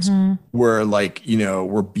ourselves. Mm-hmm. We're like,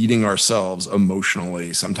 we're beating ourselves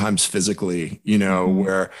emotionally, sometimes physically,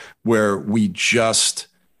 where we just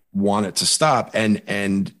want it to stop.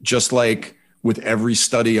 And just like with every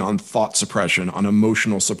study on thought suppression, on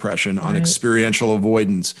emotional suppression, on experiential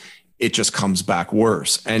avoidance, it just comes back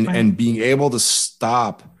worse. And being able to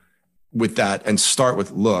stop with that and start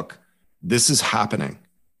with, look, this is happening.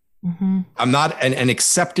 Mm-hmm. I'm not, and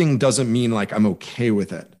accepting doesn't mean like I'm okay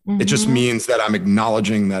with it. Mm-hmm. It just means that I'm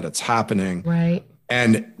acknowledging that it's happening. Right.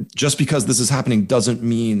 And just because this is happening doesn't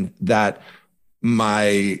mean that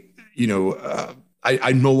I'm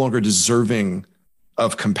no longer deserving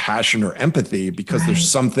of compassion or empathy, because there's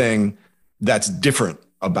something that's different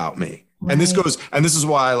about me. Right. And this is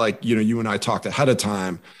why, like, you and I talked ahead of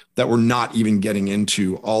time that we're not even getting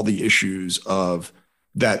into all the issues of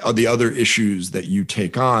the other issues that you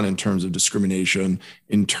take on in terms of discrimination,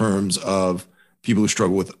 in terms of people who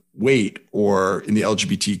struggle with weight, or in the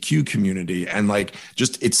LGBTQ community. And like,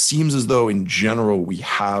 just, it seems as though in general, we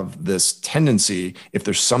have this tendency, if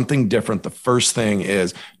there's something different, the first thing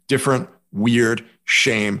is different, weird,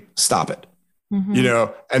 shame, stop it.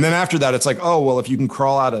 Mm-hmm. And then after that, it's like, oh, well, if you can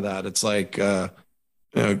crawl out of that, it's like, I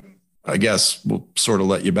guess we'll sort of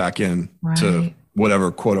let you back in to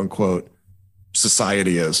whatever quote unquote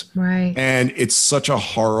society is. Right. And it's such a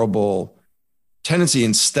horrible tendency.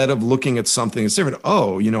 Instead of looking at something that's different,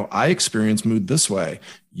 I experience mood this way.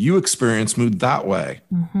 You experience mood that way.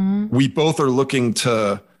 Mm-hmm. We both are looking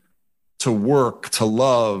to work, to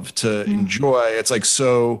love, to enjoy. It's like,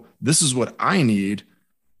 so this is what I need.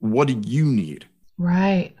 What do you need?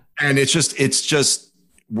 Right. And it's just,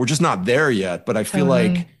 we're just not there yet, but I feel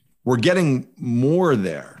like we're getting more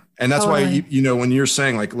there. And that's why, when you're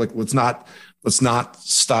saying like, let's not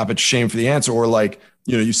stop at shame for the answer, or like,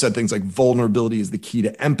 you said things like vulnerability is the key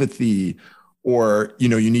to empathy, or,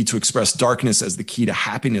 you need to express darkness as the key to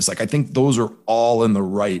happiness. Like, I think those are all in the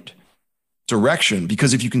right direction,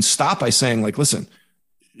 because if you can stop by saying like, listen,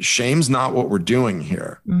 shame's not what we're doing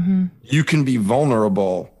here. Mm-hmm. You can be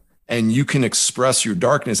vulnerable and you can express your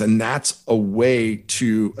darkness. And that's a way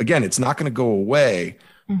to, again, it's not going to go away,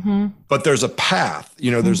 but there's a path,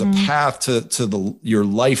 there's a path to your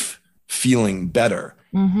life feeling better.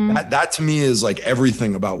 Mm-hmm. That to me is like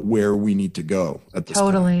everything about where we need to go at this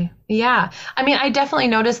point. Yeah. I mean, I definitely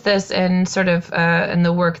noticed this in sort of in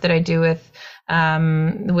the work that I do with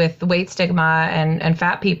weight stigma and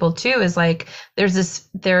fat people too, is like there's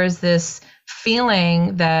this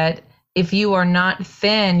feeling that if you are not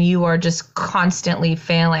thin, you are just constantly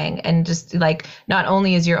failing. And just like, not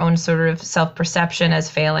only is your own sort of self-perception as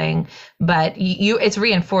failing, but it's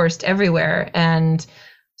reinforced everywhere. And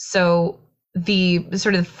so the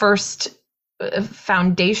sort of first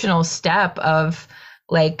foundational step of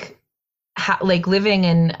like living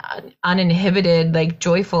an uninhibited, like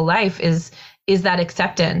joyful life is that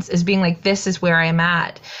acceptance, is being like, this is where I'm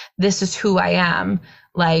at. This is who I am.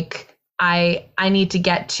 Like, I need to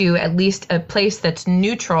get to at least a place that's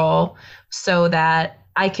neutral so that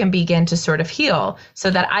I can begin to sort of heal,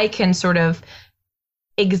 so that I can sort of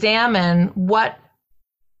examine what,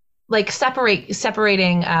 like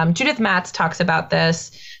separating. Judith Matz talks about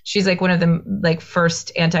this. She's like one of the like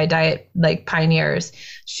first anti-diet like pioneers.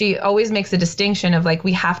 She always makes a distinction of like,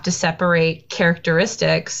 we have to separate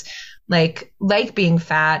characteristics like being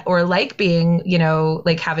fat or like being, you know,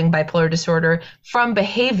 like having bipolar disorder from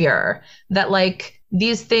behavior, that like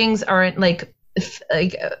these things aren't like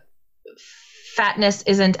fatness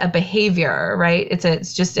isn't a behavior, right?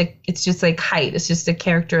 It's just like height. It's just a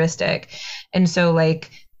characteristic. And so like,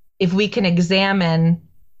 if we can examine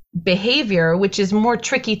behavior, which is more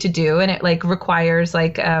tricky to do, and it like requires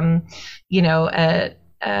like, you know, a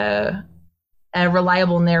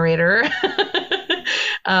reliable narrator,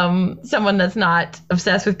 someone that's not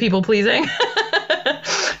obsessed with people pleasing,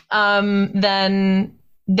 then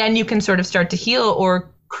you can sort of start to heal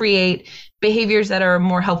or create behaviors that are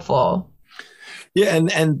more helpful. Yeah.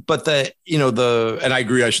 But and I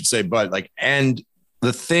agree, I should say, but like, and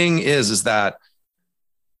the thing is that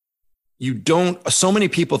so many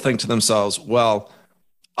people think to themselves, well,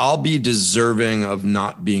 I'll be deserving of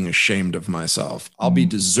not being ashamed of myself. I'll be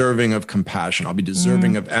deserving of compassion. I'll be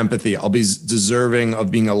deserving of empathy. I'll be deserving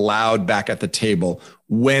of being allowed back at the table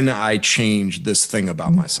when I change this thing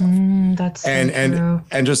about myself. That's so true.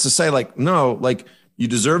 And just to say like, no, like you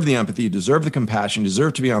deserve the empathy, you deserve the compassion, you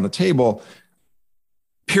deserve to be on the table,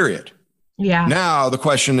 period. Yeah. Now the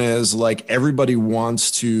question is like, everybody wants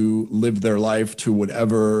to live their life to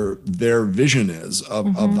whatever their vision is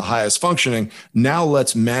of the highest functioning. Now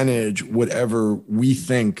let's manage whatever we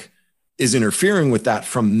think is interfering with that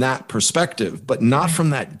from that perspective, but not from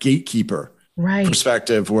that gatekeeper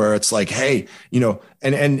perspective where it's like, hey, you know,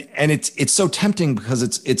 and it's so tempting because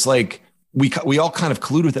it's like, we all kind of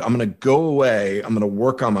collude with it. I'm going to go away. I'm going to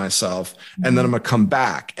work on myself and then I'm going to come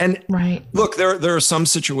back. And look, there are some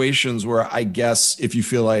situations where I guess if you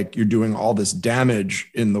feel like you're doing all this damage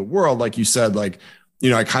in the world, like you said, like, you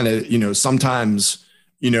know, I kind of, you know, sometimes,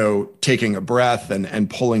 you know, taking a breath and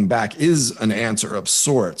pulling back is an answer of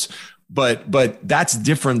sorts. But that's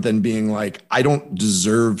different than being like, I don't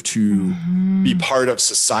deserve to be part of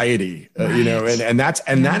society, you know, and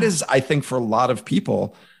that is, I think for a lot of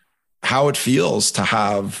people, how it feels to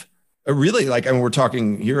have a really like, I mean, we're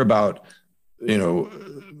talking here about, you know,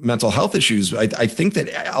 mental health issues. I think that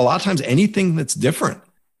a lot of times anything that's different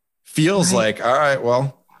feels like, all right,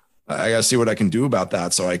 well, I got to see what I can do about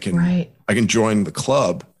that. So I can join the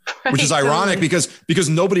club, which is ironic because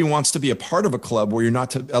nobody wants to be a part of a club where you're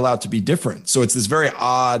not allowed to be different. So it's this very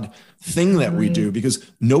odd thing that we do because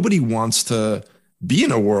nobody wants to be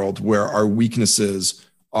in a world where our weaknesses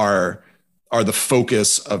are the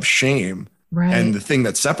focus of shame and the thing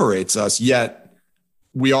that separates us, yet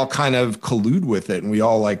we all kind of collude with it and we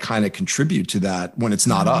all like kind of contribute to that when it's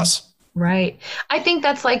not us. Right. I think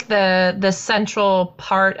that's like the central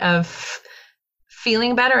part of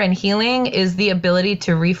feeling better and healing is the ability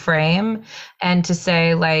to reframe and to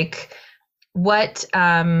say like, what,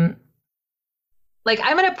 like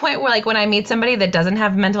I'm at a point where like when I meet somebody that doesn't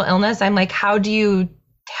have mental illness, I'm like, how do you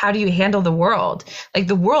handle the world? Like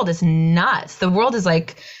the world is nuts. The world is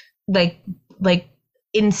like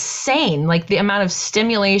insane. Like the amount of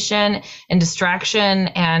stimulation and distraction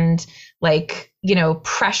and like, you know,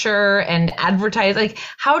 pressure and advertise. Like,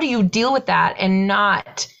 how do you deal with that and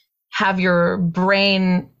not have your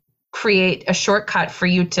brain create a shortcut for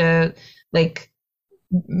you to like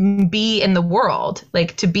be in the world,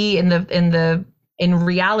 like to be in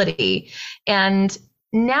reality? And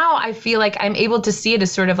now I feel like I'm able to see it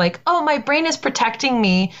as sort of like, oh, my brain is protecting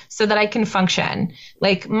me so that I can function.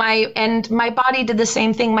 Like my body did the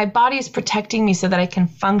same thing. My body is protecting me so that I can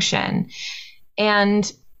function.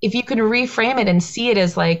 And if you can reframe it and see it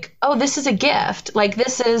as like, oh, this is a gift. Like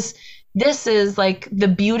this is like the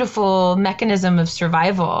beautiful mechanism of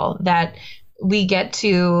survival that we get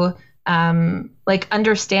to like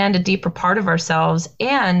understand a deeper part of ourselves.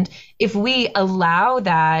 And if we allow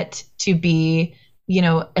that to be, you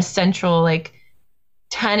know, a central like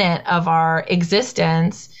tenet of our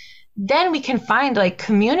existence, then we can find like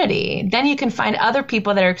community. Then you can find other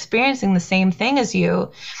people that are experiencing the same thing as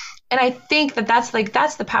you. And I think that's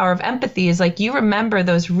the power of empathy, is like, you remember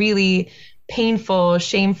those really painful,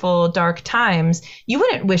 shameful, dark times. You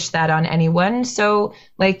wouldn't wish that on anyone. So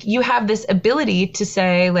like, you have this ability to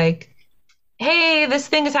say like, hey, this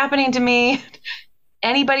thing is happening to me.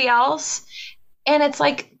 Anybody else? And it's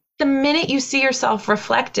like, the minute you see yourself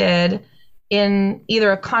reflected in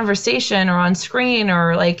either a conversation or on screen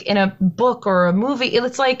or like in a book or a movie,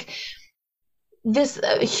 it's like this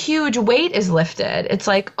huge weight is lifted. It's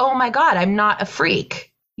like, oh my God, I'm not a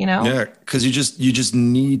freak, you know? Yeah, because you just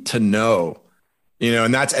need to know, you know,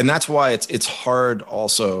 and that's why it's hard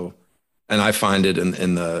also. And I find it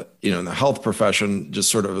in the, you know, in the health profession, just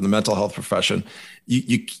sort of in the mental health profession,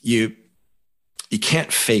 you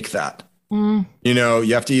can't fake that. You know,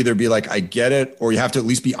 you have to either be like, I get it, or you have to at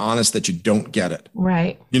least be honest that you don't get it.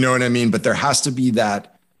 Right. You know what I mean? But there has to be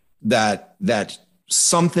that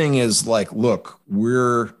something is like, look,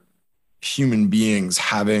 we're human beings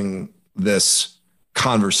having this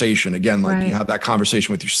conversation. Again, like you have that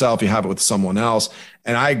conversation with yourself, you have it with someone else.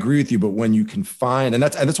 And I agree with you, but when you can find, and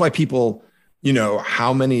that's why people, you know,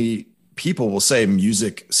 how many people will say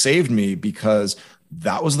music saved me, because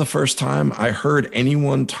that was the first time I heard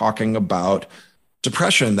anyone talking about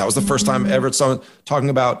depression. That was the first time ever someone talking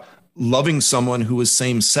about loving someone who was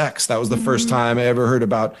same sex. That was the first time I ever heard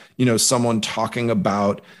about, you know, someone talking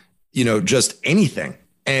about, you know, just anything.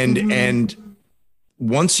 And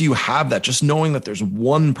once you have that, just knowing that there's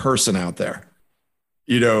one person out there,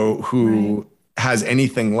 you know, who has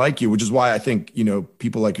anything like you, which is why I think, you know,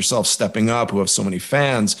 people like yourself stepping up who have so many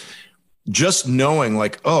fans, just knowing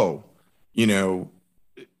like, oh, you know,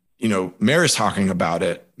 Mary's talking about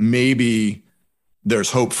it. Maybe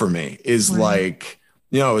there's hope for me is like,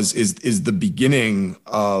 you know, is the beginning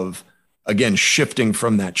of, again, shifting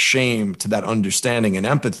from that shame to that understanding and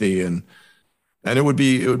empathy. And it would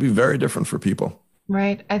be very different for people.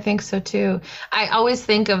 Right. I think so too. I always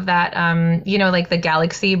think of that, you know, like the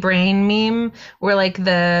galaxy brain meme where like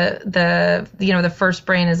the you know, the first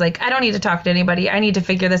brain is like, I don't need to talk to anybody. I need to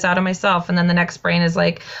figure this out on myself. And then the next brain is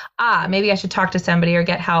like, maybe I should talk to somebody or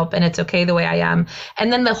get help, and it's okay the way I am.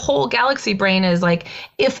 And then the whole galaxy brain is like,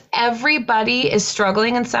 if everybody is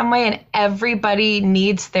struggling in some way and everybody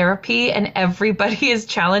needs therapy and everybody is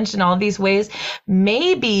challenged in all these ways,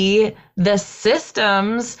 maybe the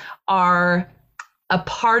systems are a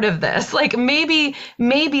part of this. Like maybe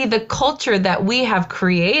the culture that we have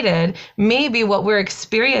created, maybe what we're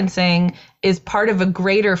experiencing is part of a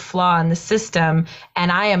greater flaw in the system. And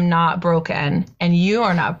I am not broken and you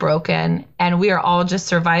are not broken. And we are all just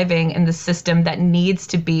surviving in the system that needs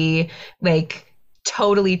to be like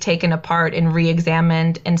totally taken apart and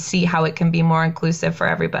re-examined and see how it can be more inclusive for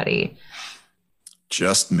everybody.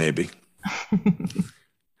 Just maybe.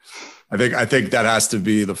 I think that has to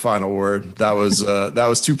be the final word. That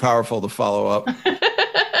was too powerful to follow up.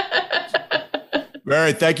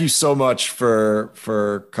 Mary, thank you so much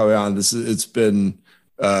for coming on. It's been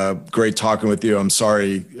great talking with you. I'm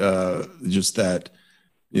sorry, just that,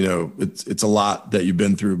 you know, it's a lot that you've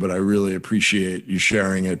been through, but I really appreciate you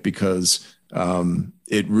sharing it, because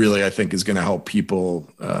it really, I think, is going to help people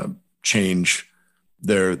change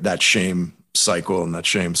that shame cycle and that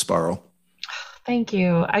shame spiral. Thank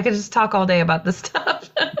you. I could just talk all day about this stuff.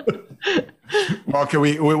 Well,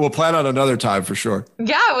 we'll plan on another time for sure.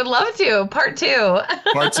 Yeah, I would love to. Part 2.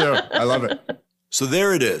 Part 2. I love it. So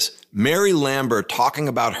there it is. Mary Lambert talking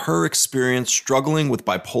about her experience struggling with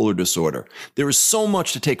bipolar disorder. There is so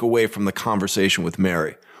much to take away from the conversation with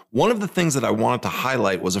Mary. One of the things that I wanted to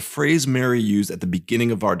highlight was a phrase Mary used at the beginning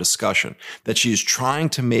of our discussion, that she is trying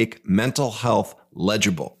to make mental health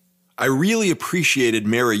legible. I really appreciated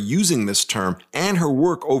Mary using this term and her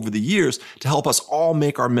work over the years to help us all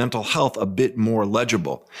make our mental health a bit more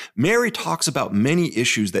legible. Mary talks about many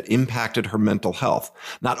issues that impacted her mental health.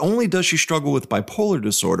 Not only does she struggle with bipolar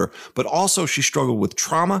disorder, but also she struggled with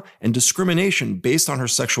trauma and discrimination based on her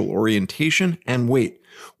sexual orientation and weight.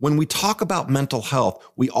 When we talk about mental health,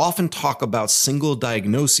 we often talk about single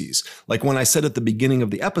diagnoses, like when I said at the beginning of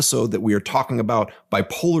the episode that we are talking about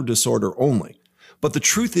bipolar disorder only. But the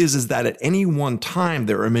truth is that at any one time,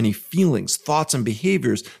 there are many feelings, thoughts, and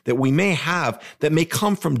behaviors that we may have that may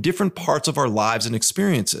come from different parts of our lives and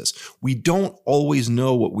experiences. We don't always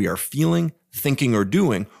know what we are feeling, thinking, or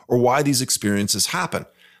doing, or why these experiences happen.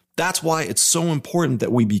 That's why it's so important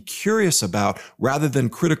that we be curious about rather than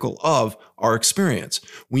critical of our experience.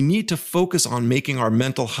 We need to focus on making our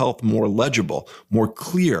mental health more legible, more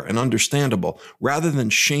clear and understandable, rather than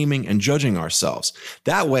shaming and judging ourselves.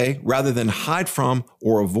 That way, rather than hide from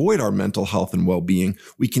or avoid our mental health and well-being,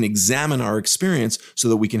 we can examine our experience so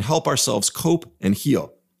that we can help ourselves cope and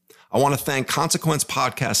heal. I want to thank Consequence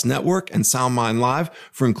Podcast Network and Sound Mind Live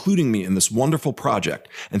for including me in this wonderful project.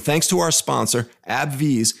 And thanks to our sponsor,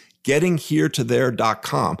 AbbVie's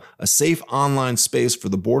GettingHereToThere.com, a safe online space for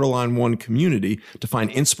the Borderline 1 community to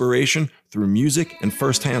find inspiration through music and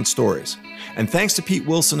firsthand stories. And thanks to Pete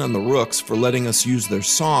Wilson and the Rooks for letting us use their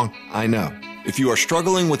song, I Know. If you are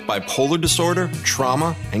struggling with bipolar disorder,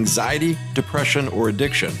 trauma, anxiety, depression, or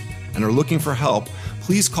addiction, and are looking for help,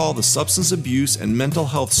 please call the Substance Abuse and Mental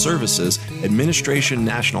Health Services Administration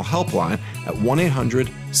National Helpline at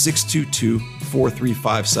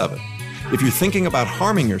 1-800-622-4357. If you're thinking about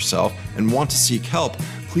harming yourself and want to seek help,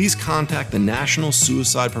 please contact the National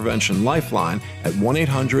Suicide Prevention Lifeline at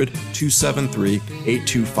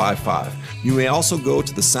 1-800-273-8255. You may also go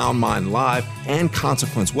to the Sound Mind Live and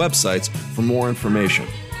Consequence websites for more information.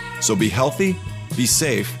 So be healthy, be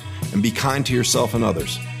safe, and be kind to yourself and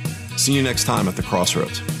others. See you next time at the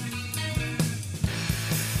Crossroads.